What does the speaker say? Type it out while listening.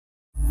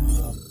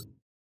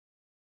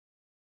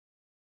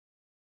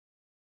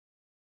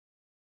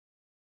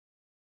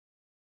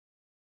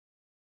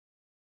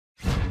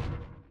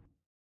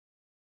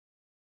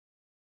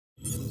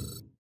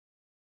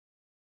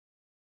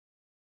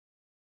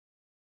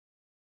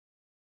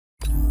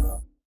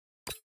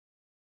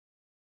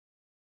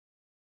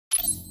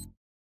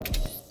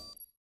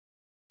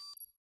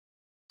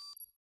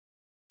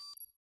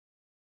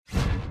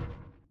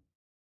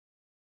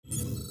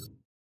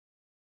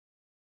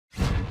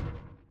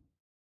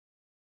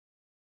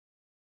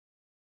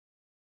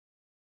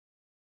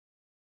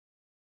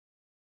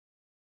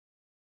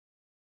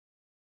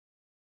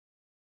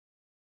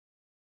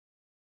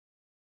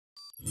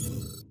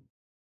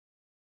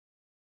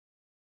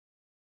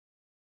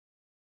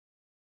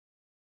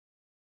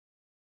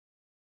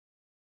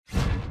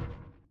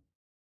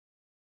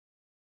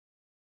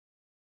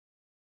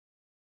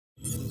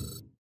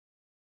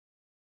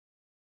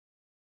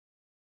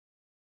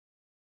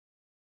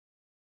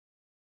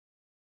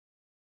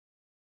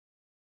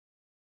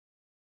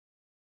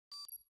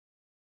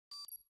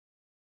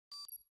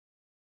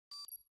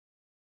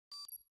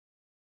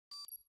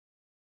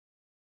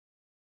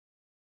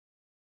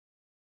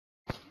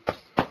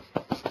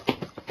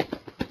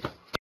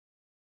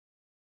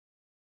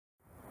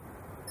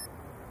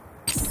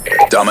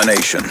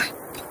Domination.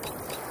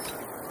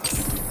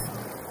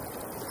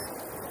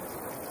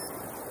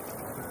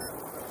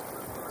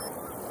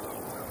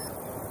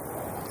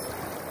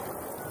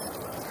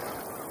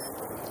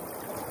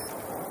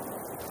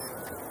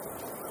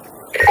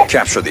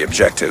 Capture the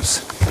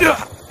objectives.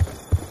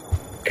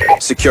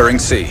 Securing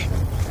C.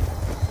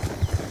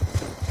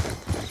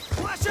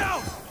 Flash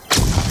out!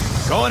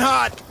 Going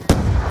hot!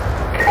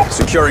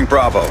 Securing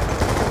Bravo.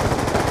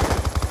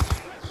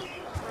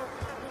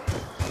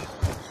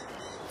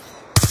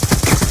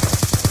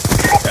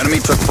 Enemy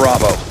took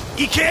Bravo.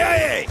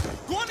 EKIA!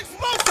 Going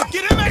explosive!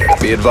 Get him in!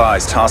 Be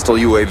advised, hostile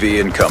UAV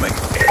incoming.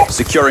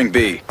 Securing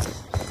B.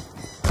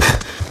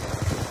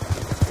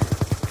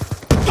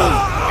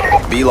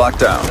 B locked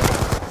down.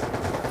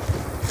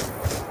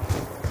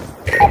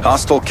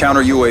 Hostile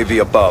counter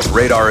UAV above.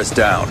 Radar is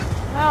down.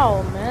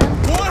 Ow, man.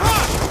 Going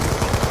hot!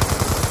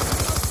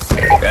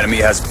 Enemy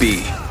has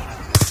B.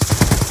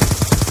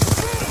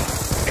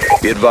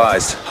 Be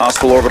advised,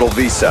 hostile orbital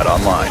VSAT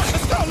online.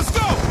 Let's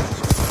go!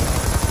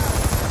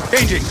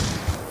 Changing!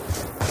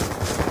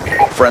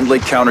 Friendly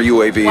counter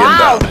UAV Wow,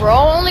 inbound. bro.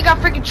 Only got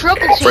freaking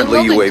triple team.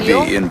 Friendly no big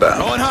deal. UAV inbound.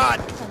 Going hot!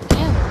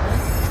 Damn, man.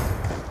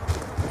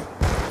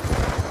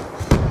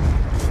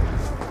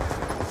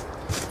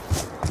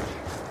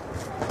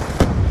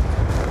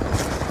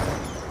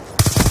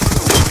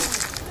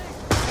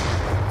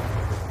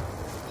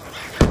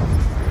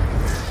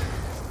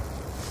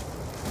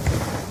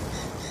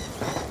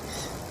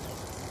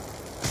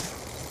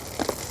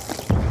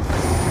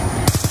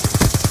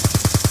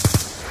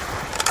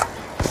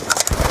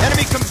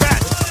 Enemy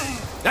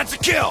combatant! That's a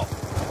kill!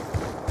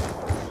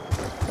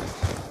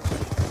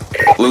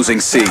 Losing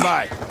C.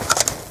 Bye.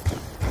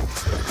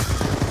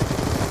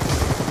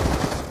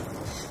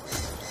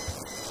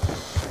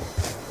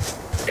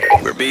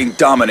 We're being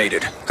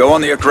dominated. Go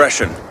on the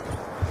aggression.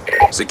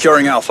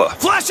 Securing Alpha.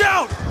 Flash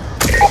out!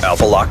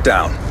 Alpha locked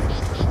down.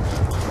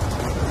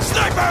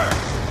 Sniper!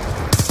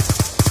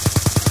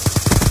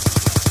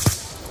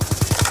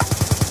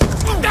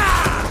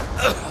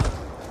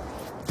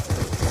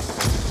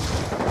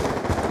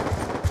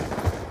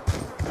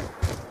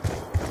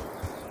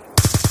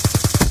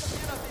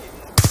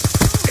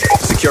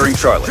 Securing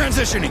Charlie.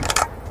 Transitioning!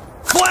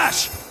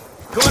 Flash!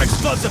 Going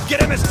explosive!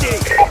 Get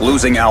MSD!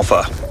 Losing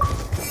Alpha.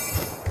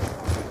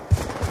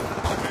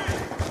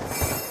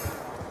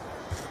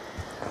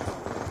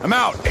 I'm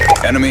out!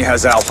 Enemy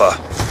has Alpha.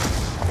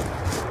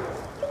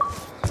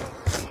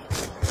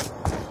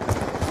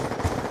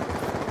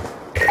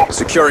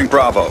 Securing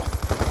Bravo.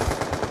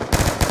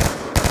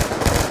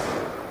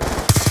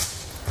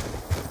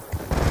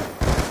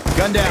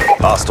 Gun down!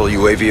 Hostile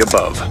UAV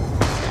above.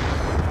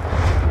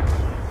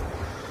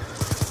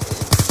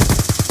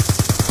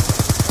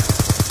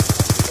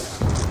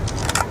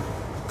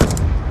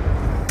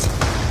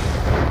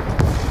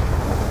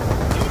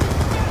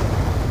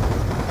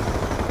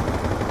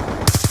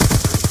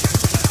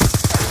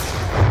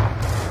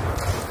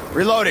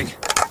 Reloading!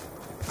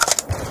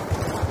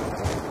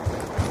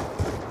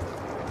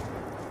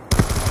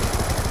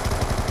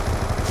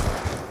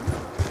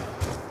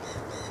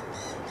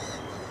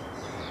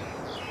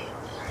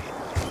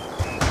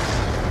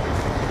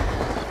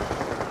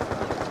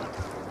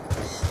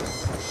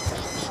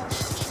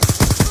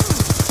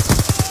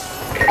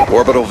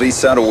 Orbital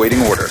VSAT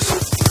awaiting orders.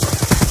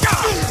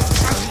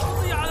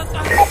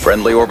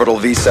 Friendly orbital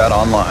VSAT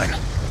online.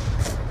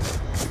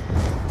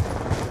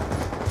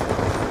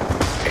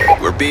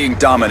 We're being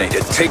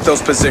dominated. Take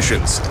those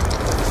positions.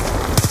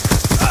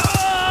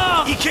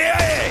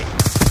 EKIA!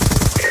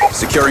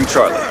 Securing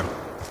Charlie.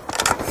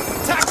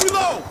 Attack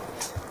reload!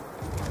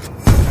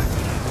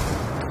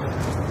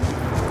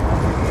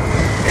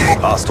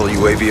 Hostile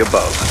UAV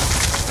above.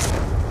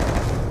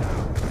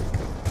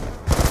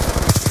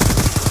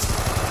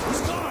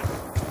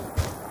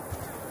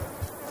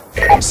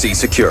 C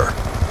secure.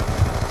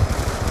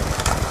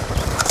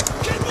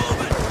 Get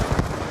moving!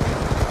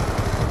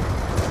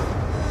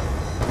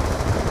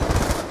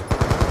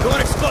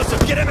 Going explosive!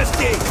 Get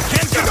MSD!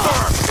 Can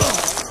confirm!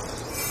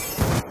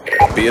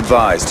 Be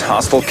advised,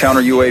 hostile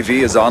counter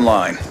UAV is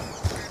online.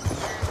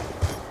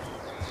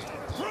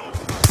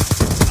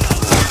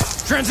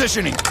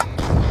 Transitioning!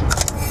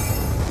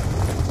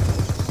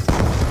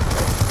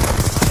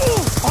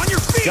 On your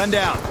feet! Gun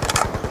down!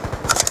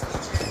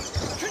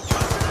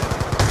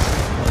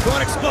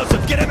 Going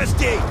explosive! Get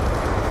MSD!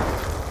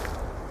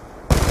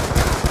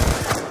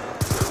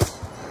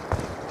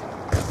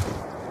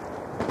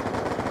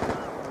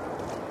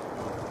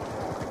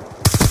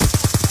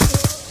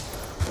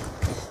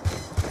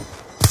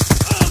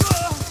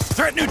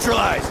 Threat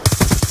neutralized!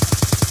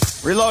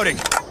 Reloading!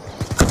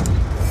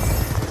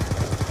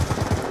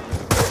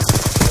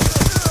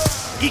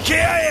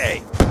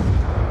 EKIA!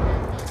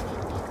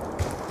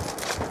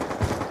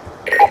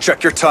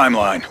 Check your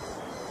timeline.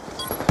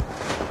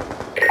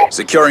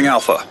 Securing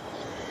Alpha.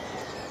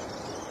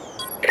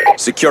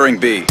 Securing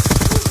B.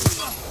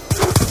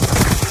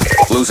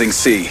 Losing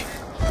C.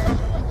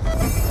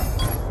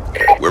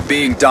 We're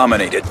being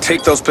dominated.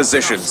 Take those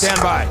positions.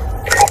 Stand by.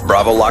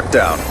 Bravo locked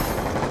down.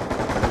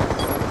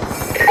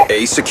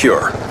 A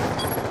secure.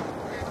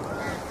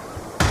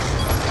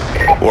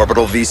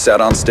 Orbital VSAT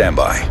on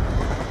standby.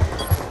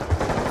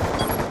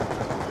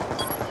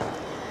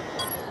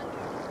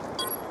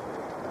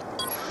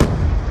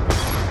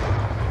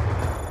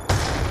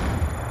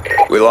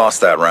 We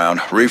lost that round.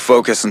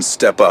 Refocus and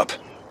step up.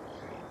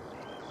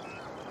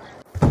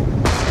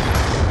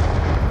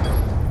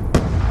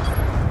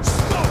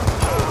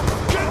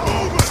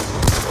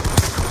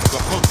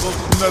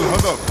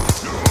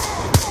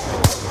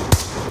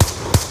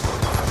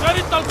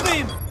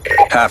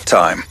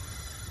 Halftime.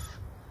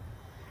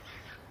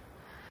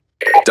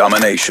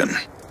 Domination.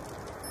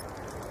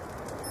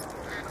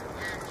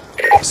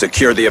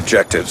 Secure the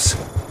objectives.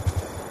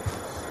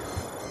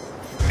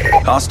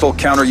 Hostile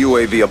counter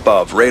UAV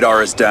above.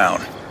 Radar is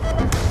down.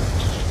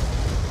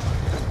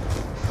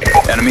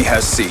 Enemy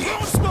has C.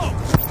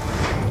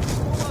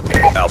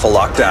 Alpha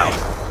locked down.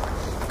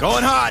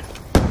 Going hot.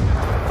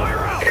 Fire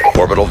out.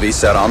 Orbital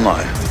VSAT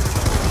online.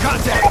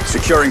 Contact.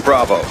 Securing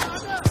Bravo.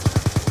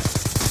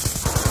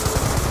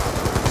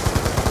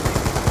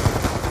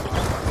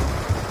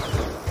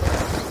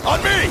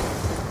 On me.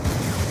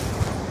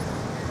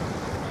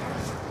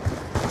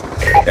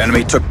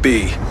 Enemy took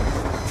B.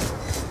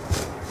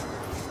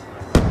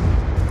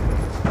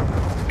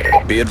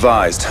 Be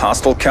advised,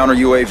 hostile counter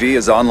UAV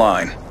is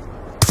online.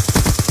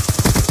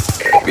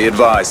 Be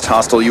advised,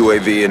 hostile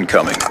UAV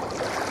incoming.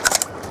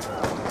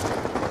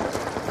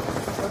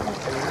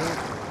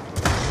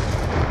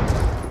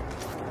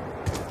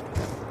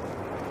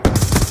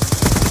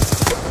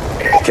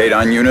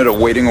 K9 unit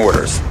awaiting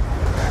orders.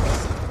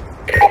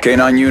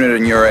 K9 unit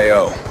in your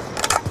AO.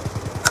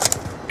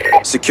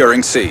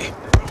 Securing C.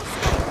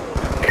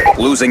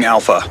 Losing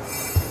Alpha.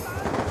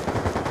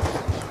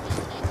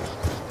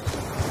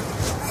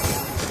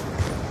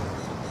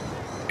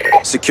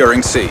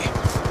 Securing C.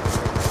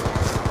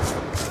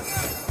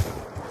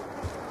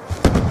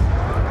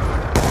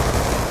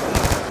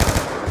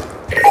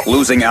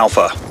 Losing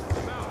Alpha.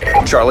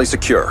 Charlie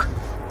secure.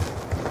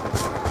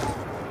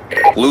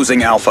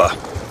 Losing Alpha.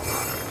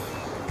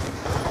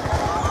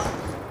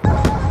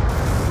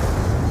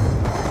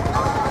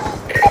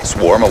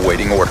 Swarm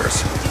awaiting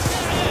orders.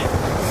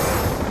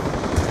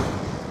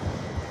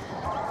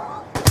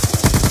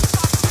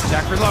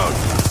 Jack reload.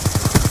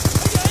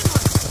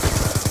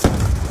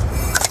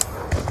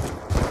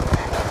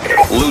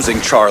 Losing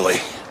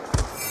Charlie.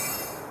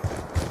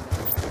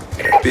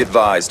 Be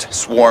advised,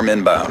 swarm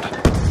inbound.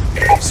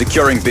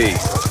 Securing B.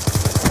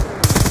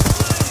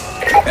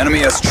 Enemy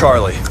has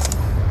Charlie.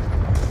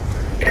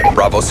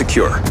 Bravo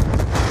secure.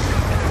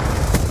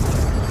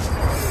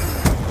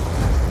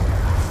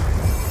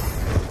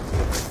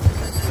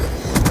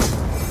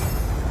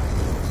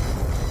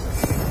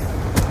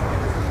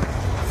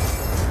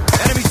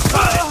 Enemy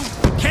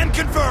spotted. Can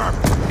confirm.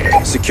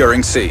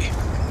 Securing C.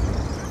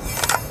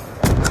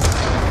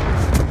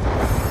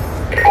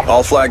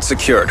 All flags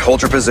secured.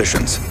 Hold your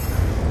positions.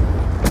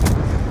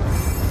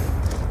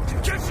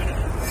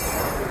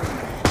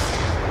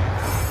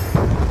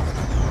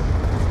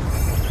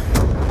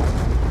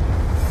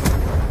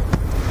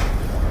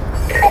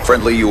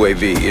 Friendly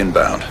UAV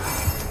inbound.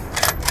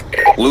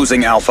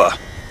 Losing Alpha.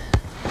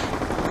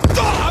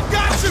 I've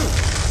got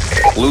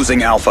you.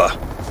 Losing Alpha.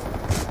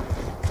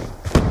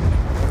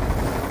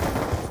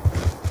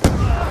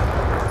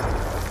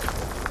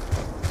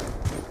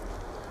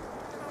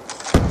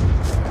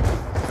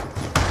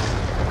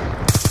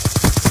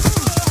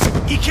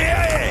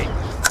 EKIA.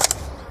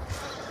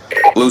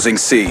 Losing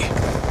C.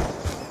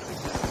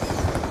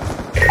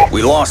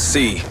 We lost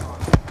C.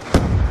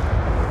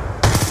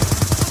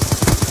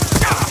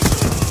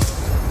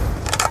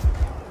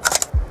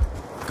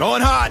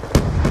 Going hot.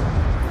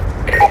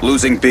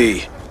 Losing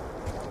B.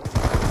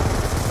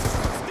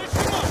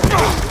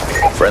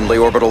 Friendly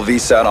orbital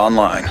VSAT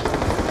online.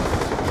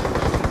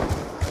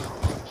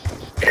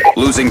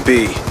 Losing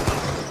B.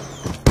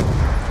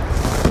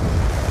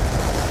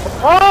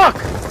 Fuck!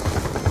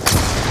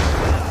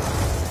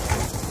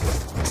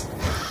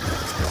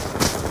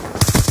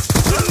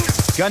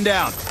 Gun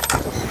down.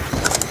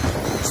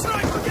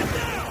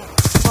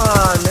 Come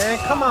on, man.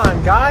 Come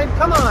on, guy.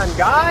 Come on,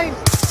 guy.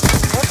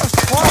 What the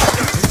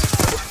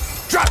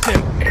fuck? Dropped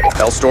him.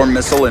 Hellstorm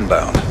missile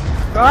inbound.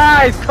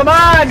 Guys, come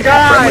on,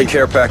 guys. Friendly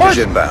care package Push.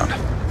 inbound.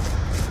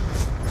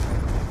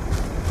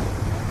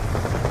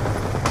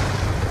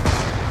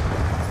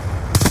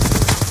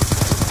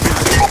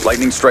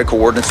 Lightning strike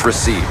coordinates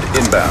received.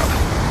 Inbound.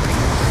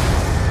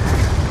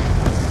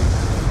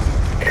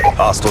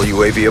 Hostile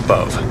UAV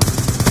above.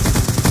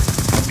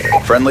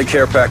 Friendly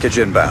care package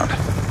inbound.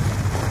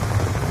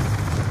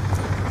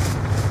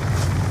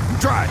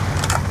 Dry.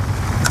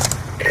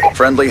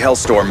 Friendly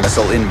Hellstorm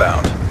missile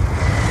inbound.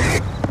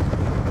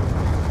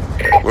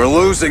 We're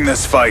losing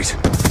this fight.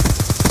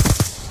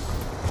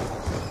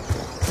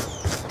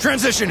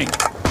 Transitioning.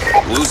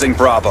 Losing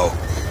Bravo.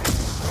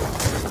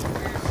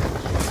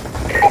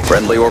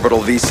 Friendly orbital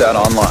VSAT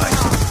online.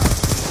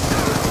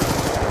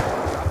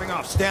 Dropping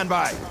off. Stand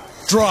by.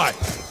 Dry.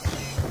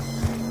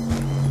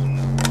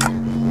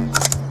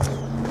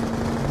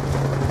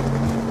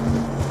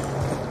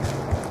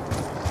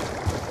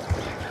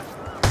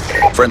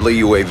 Friendly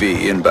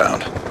UAV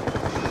inbound.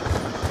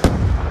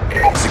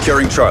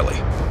 Securing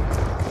Charlie.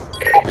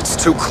 It's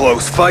too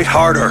close. Fight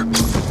harder.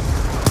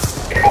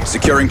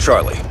 Securing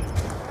Charlie.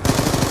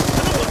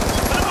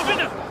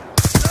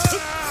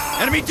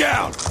 Enemy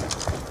down!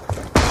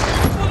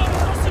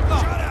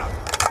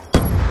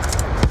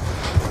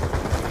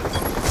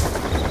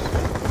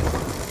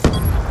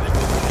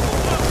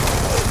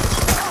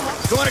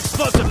 Going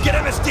explosive, get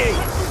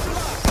MSD!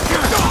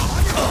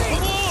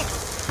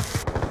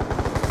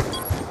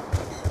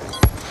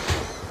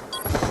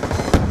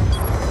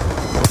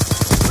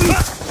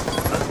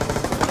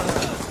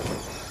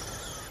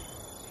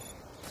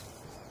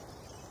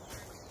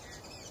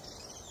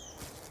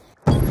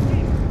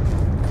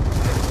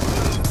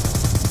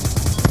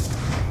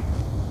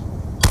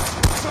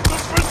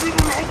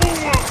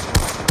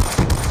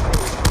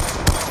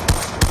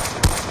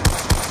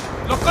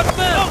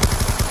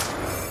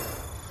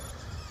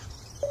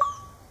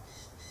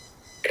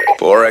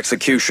 Poor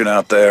execution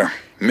out there.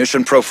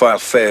 Mission profile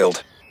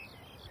failed.